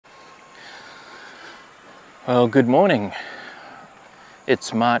Well, good morning.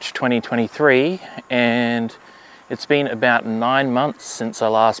 It's March 2023 and it's been about 9 months since I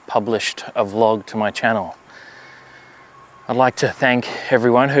last published a vlog to my channel. I'd like to thank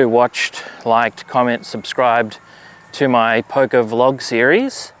everyone who watched, liked, commented, subscribed to my poker vlog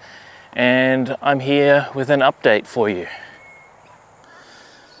series, and I'm here with an update for you.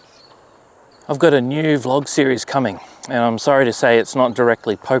 I've got a new vlog series coming, and I'm sorry to say it's not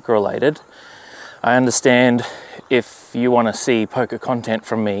directly poker related. I understand if you want to see poker content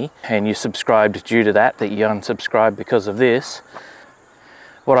from me and you subscribed due to that you unsubscribed because of this.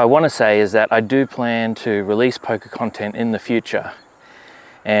 What I want to say is that I do plan to release poker content in the future,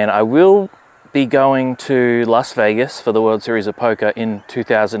 and I will be going to Las Vegas for the World Series of Poker in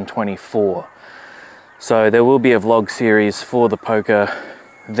 2024. So there will be a vlog series for the poker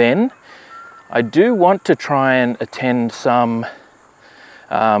then. I do want to try and attend some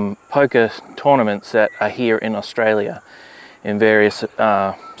poker tournaments that are here in Australia in various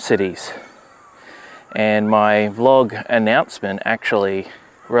cities, and my vlog announcement actually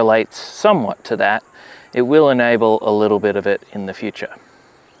relates somewhat to that. It will enable a little bit of it in the future.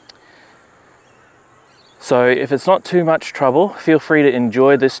 So if it's not too much trouble, feel free to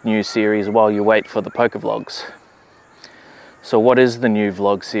enjoy this new series while you wait for the poker vlogs. So what is the new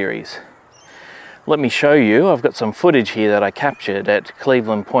vlog series? Let me show you. I've got some footage here that I captured at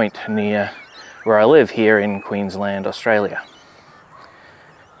Cleveland Point near where I live here in Queensland, Australia.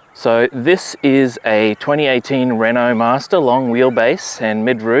 So this is a 2018 Renault Master long wheelbase and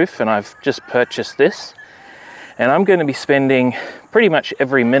mid-roof, and I've just purchased this. And I'm going to be spending pretty much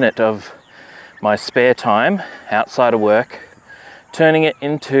every minute of my spare time outside of work turning it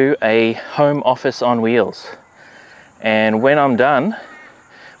into a home office on wheels. And when I'm done,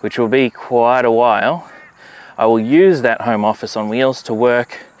 which will be quite a while, I will use that home office on wheels to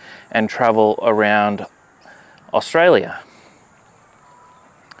work and travel around Australia.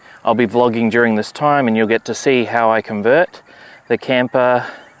 I'll be vlogging during this time, and you'll get to see how I convert the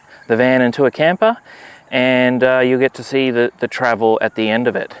van into a camper, and you'll get to see the travel at the end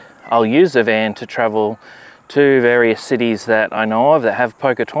of it. I'll use the van to travel to various cities that I know of that have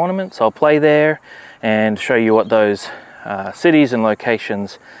poker tournaments. I'll play there and show you what those cities and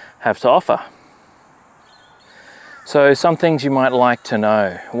locations have to offer. So some things you might like to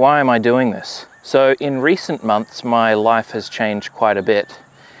know. Why am I doing this? So in recent months my life has changed quite a bit,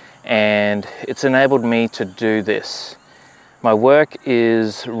 and it's enabled me to do this. My work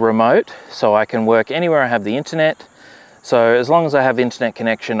is remote, so I can work anywhere I have the internet. So as long as I have internet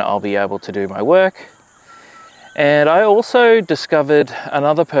connection, I'll be able to do my work. And I also discovered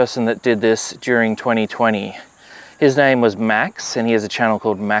another person that did this during 2020. His name was Max, and he has a channel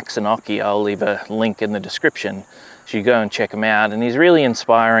called Max and Oki. I'll leave a link in the description so you go and check him out. And he's really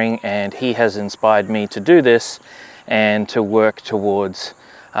inspiring, and he has inspired me to do this and to work towards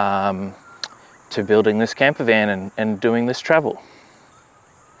to building this camper van and doing this travel.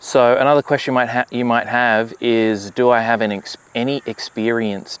 So another question you might have is, do I have any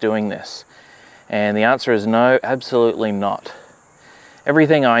experience doing this? And the answer is no, absolutely not.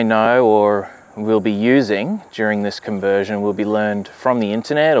 Everything I know or will be using during this conversion will be learned from the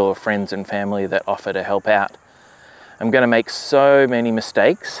internet or friends and family that offer to help out. I'm going to make so many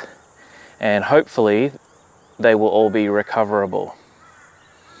mistakes, and hopefully they will all be recoverable.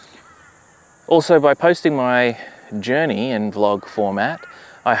 Also, by posting my journey in vlog format,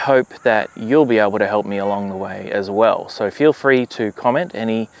 I hope that you'll be able to help me along the way as well. So feel free to comment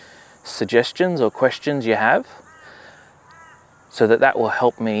any suggestions or questions you have, so that will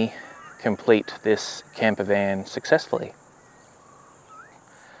help me complete this camper van successfully.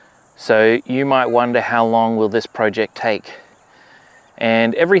 So you might wonder, how long will this project take?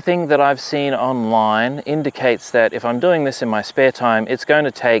 And everything that I've seen online indicates that if I'm doing this in my spare time, it's going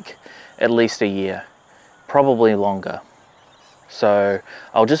to take at least a year, probably longer. So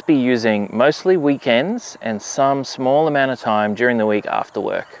I'll just be using mostly weekends and some small amount of time during the week after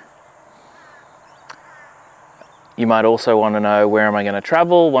work. You might also want to know, where am I going to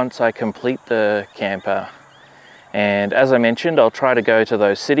travel once I complete the camper? And as I mentioned, I'll try to go to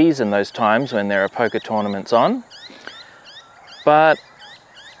those cities and those times when there are poker tournaments on. But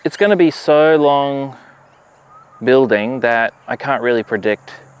it's going to be so long building that I can't really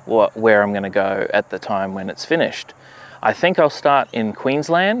predict where I'm going to go at the time when it's finished. I think I'll start in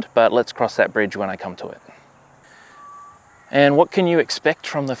Queensland, but let's cross that bridge when I come to it. And what can you expect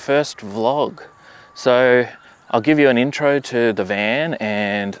from the first vlog? So I'll give you an intro to the van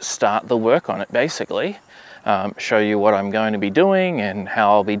and start the work on it, basically. Show you what I'm going to be doing and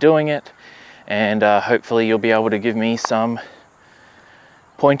how I'll be doing it, and hopefully you'll be able to give me some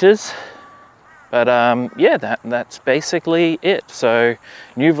pointers But yeah, that's basically it. So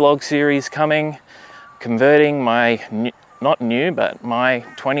new vlog series coming, converting my not new, but my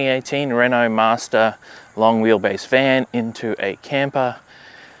 2018 Renault Master long wheelbase van into a camper,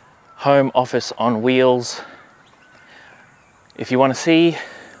 home office on wheels. If you want to see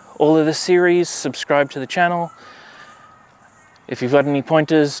all of the series, subscribe to the channel. If you've got any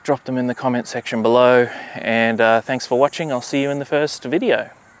pointers, drop them in the comment section below. And thanks for watching. I'll see you in the first video.